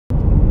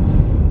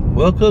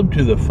Welcome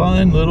to the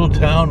fine little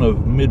town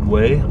of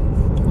Midway.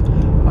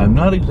 I'm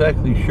not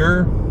exactly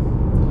sure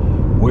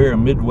where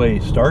Midway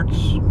starts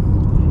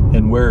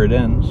and where it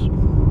ends.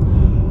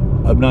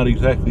 I'm not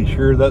exactly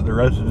sure that the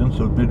residents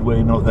of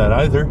Midway know that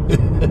either.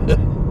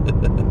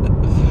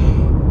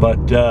 But,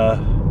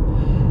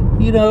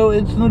 you know,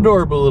 it's an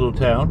adorable little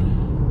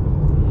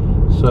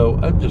town. So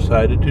I've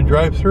decided to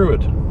drive through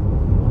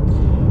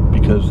it.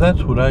 Because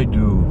that's what I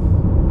do.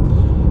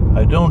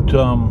 I don't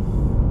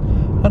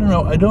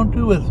know, I don't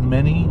do as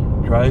many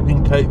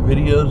driving type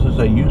videos as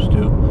I used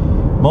to.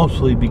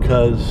 Mostly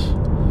because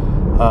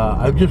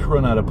I've just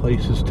run out of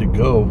places to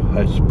go,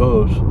 I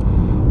suppose.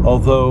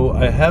 Although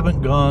I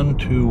haven't gone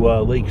to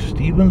Lake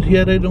Stevens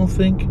yet, I don't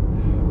think.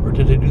 Or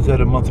did I do that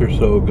a month or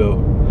so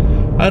ago?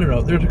 I don't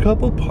know. There's a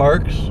couple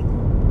parks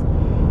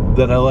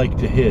that I like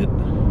to hit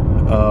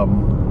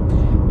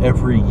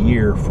every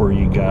year for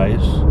you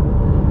guys.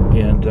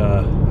 And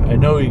I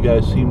know you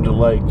guys seem to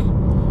like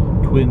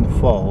Twin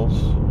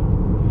Falls.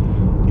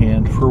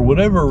 And for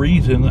whatever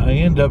reason, I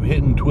end up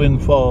hitting Twin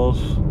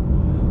Falls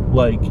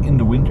like in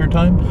the winter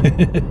time.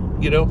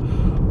 You know,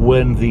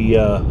 when the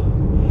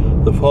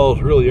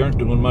falls really aren't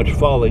doing much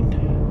falling.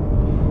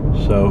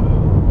 So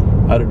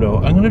I don't know,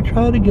 I'm gonna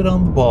try to get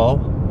on the ball,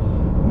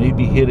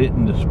 maybe hit it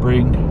in the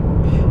spring.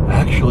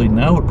 Actually,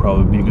 now would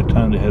probably be a good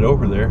time to head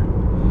over there,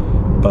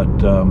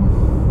 but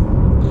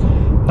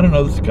I don't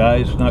know, the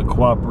sky's not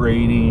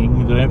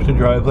cooperating. Then I have to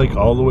drive like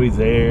all the way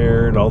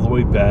there and all the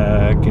way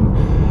back, and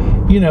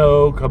you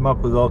know, come up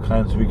with all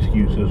kinds of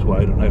excuses why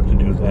I don't have to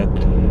do that.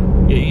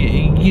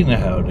 You know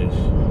how it is.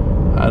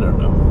 I don't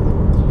know.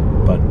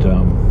 But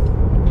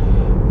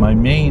my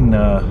main,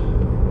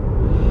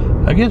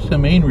 I guess the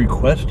main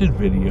requested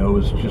video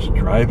is just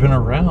driving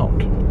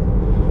around.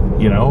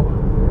 You know,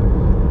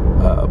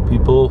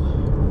 people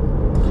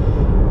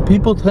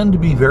tend to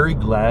be very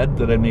glad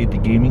that I made the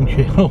gaming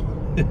channel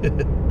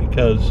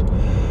because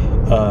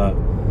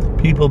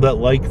people that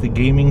like the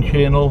gaming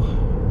channel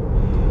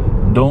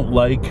don't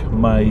like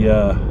my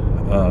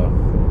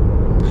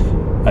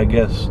I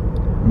guess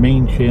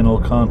main channel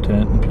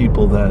content, and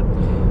people that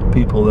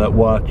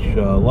watch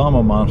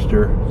Llama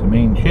Monster, the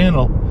main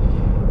channel,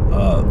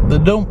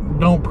 that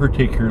don't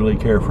particularly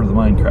care for the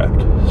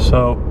Minecraft.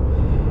 So,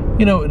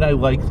 you know, and I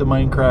like the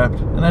Minecraft,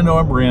 and I know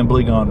I'm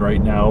rambling on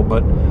right now,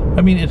 but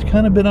I mean, it's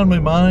kind of been on my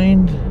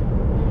mind,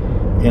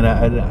 and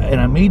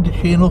I made the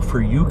channel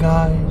for you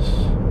guys,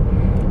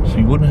 so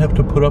you wouldn't have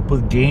to put up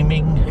with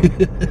gaming.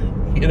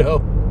 You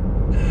know,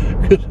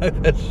 because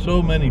I've had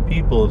so many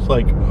people, it's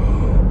like,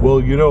 well,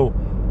 you know,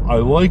 I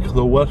like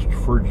the West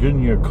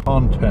Virginia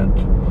content,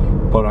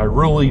 but I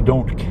really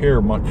don't care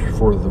much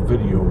for the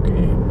video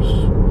games.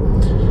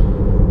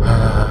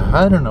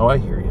 I don't know, I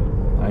hear you.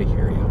 I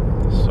hear you.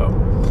 So,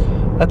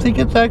 I think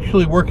it's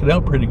actually working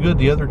out pretty good.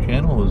 The other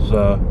channel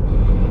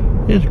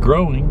is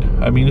growing.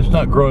 I mean, it's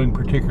not growing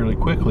particularly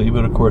quickly,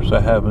 but of course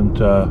I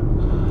haven't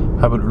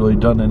really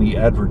done any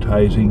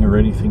advertising or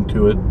anything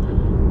to it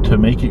to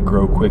make it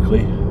grow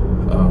quickly.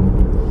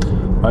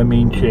 My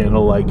main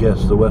channel, I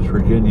guess, the West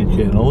Virginia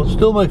channel, is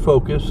still my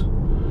focus,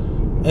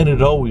 and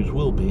it always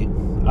will be,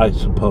 I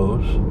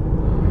suppose.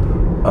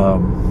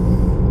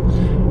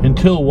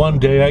 Until one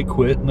day I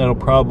quit, and that'll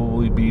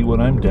probably be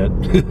when I'm dead.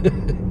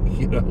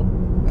 You know,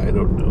 I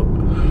don't know.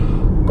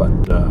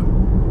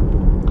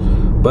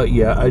 But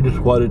yeah, I just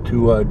wanted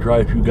to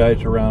drive you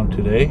guys around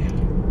today.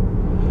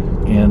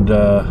 And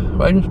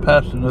I just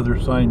passed another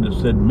sign that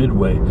said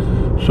Midway.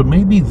 So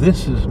maybe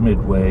this is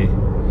Midway.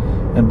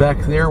 And back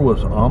there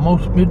was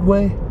almost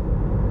Midway.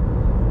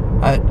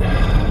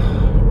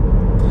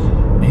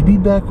 Maybe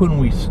back when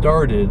we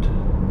started,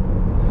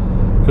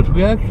 because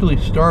we actually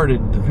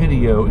started the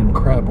video in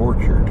Crab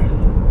Orchard.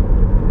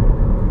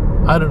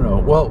 I don't know.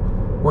 Well,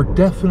 we're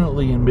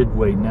definitely in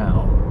Midway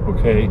now,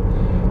 okay?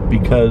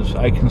 Because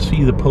I can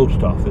see the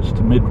post office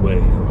to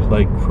Midway,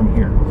 like from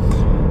here.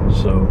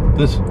 So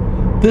this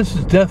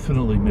is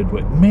definitely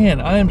Midway. Man,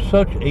 I am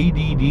such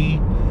ADD.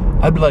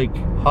 I'd be like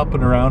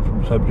hopping around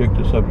from subject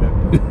to subject.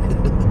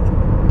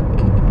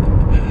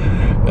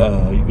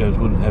 You guys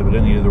wouldn't have it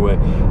any other way.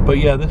 But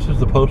yeah, this is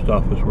the post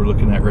office we're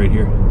looking at right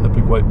here. That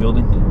big white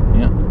building.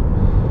 Yeah.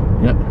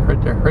 Yeah,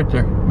 right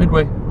there.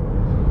 Midway.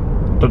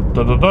 Da,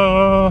 da, da,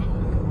 da.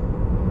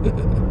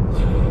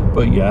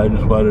 But yeah, I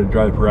just wanted to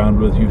drive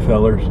around with you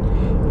fellers.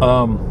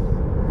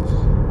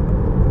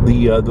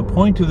 The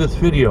point of this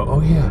video, oh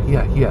yeah,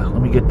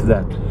 let me get to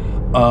that.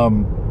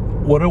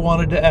 What I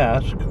wanted to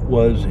ask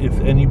was if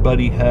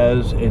anybody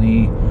has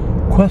any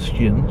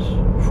questions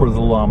for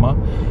the llama.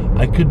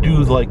 I could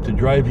do like the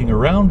driving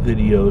around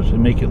videos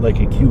and make it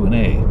like a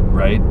Q&A,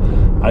 right?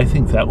 I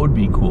think that would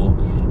be cool.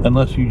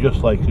 Unless you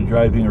just like the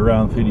driving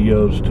around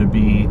videos to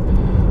be,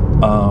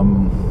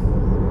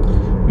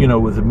 you know,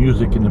 with the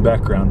music in the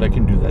background. I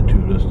can do that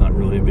too. That's not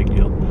really a big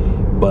deal.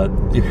 But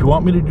if you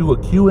want me to do a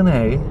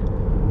Q&A,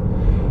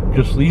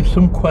 just leave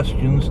some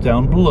questions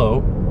down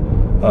below.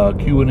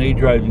 Q&A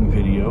driving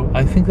video.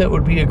 I think that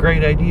would be a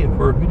great idea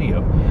for a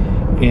video.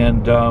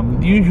 And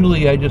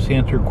usually I just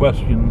answer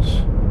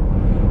questions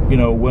you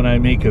know, when I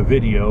make a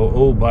video,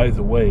 oh, by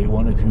the way,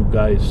 one of you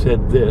guys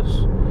said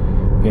this,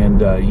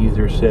 and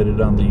either said it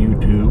on the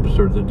YouTubes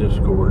or the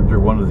Discord or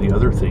one of the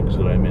other things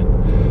that I'm in.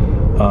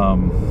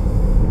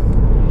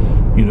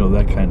 You know,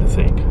 that kind of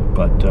thing.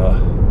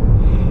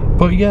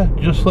 But yeah,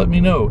 just let me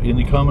know in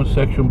the comment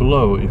section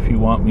below if you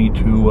want me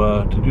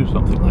to do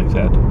something like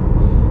that.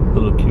 A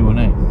little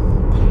Q&A.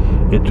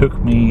 It took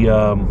me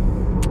a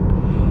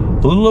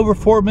little over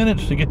 4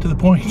 minutes to get to the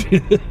point.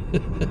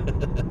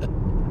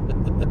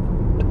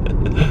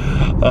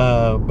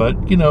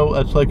 But you know,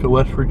 that's like a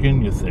West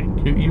Virginia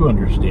thing. You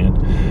understand.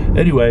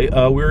 Anyway,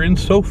 we're in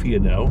Sophia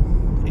now,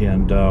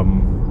 and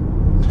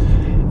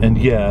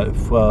yeah,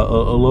 if a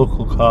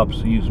local cop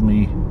sees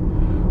me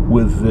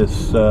with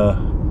this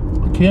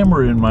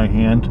camera in my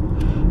hand,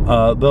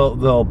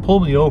 they'll pull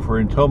me over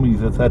and tell me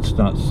that that's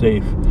not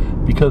safe,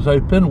 because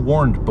I've been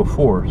warned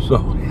before. So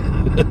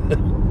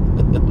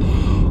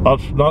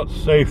that's not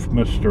safe,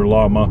 Mr.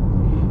 Llama.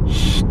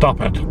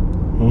 Stop it.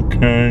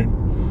 Okay,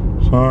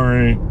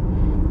 sorry,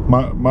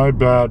 my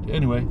bad.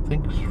 Anyway,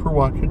 thanks for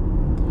watching.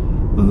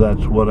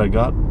 That's what I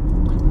got.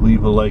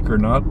 Leave a like or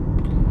not,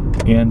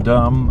 and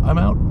I'm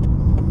out.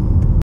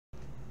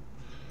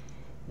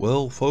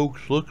 Well,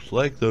 folks, looks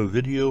like the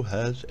video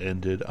has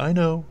ended. I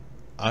know,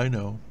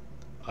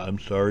 I'm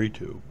sorry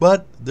too,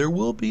 but there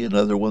will be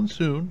another one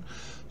soon.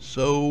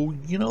 So,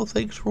 you know,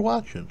 thanks for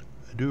watching.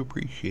 I do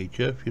appreciate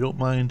you. If you don't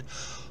mind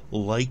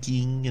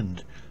liking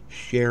and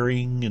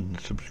sharing and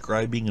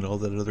subscribing and all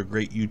that other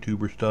great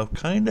YouTuber stuff,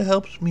 kind of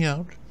helps me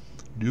out.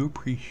 Do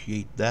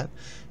appreciate that.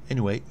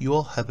 Anyway, you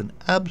all have an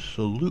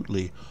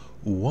absolutely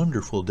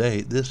wonderful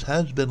day. This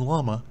has been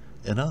Llama,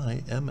 and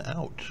I am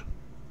out.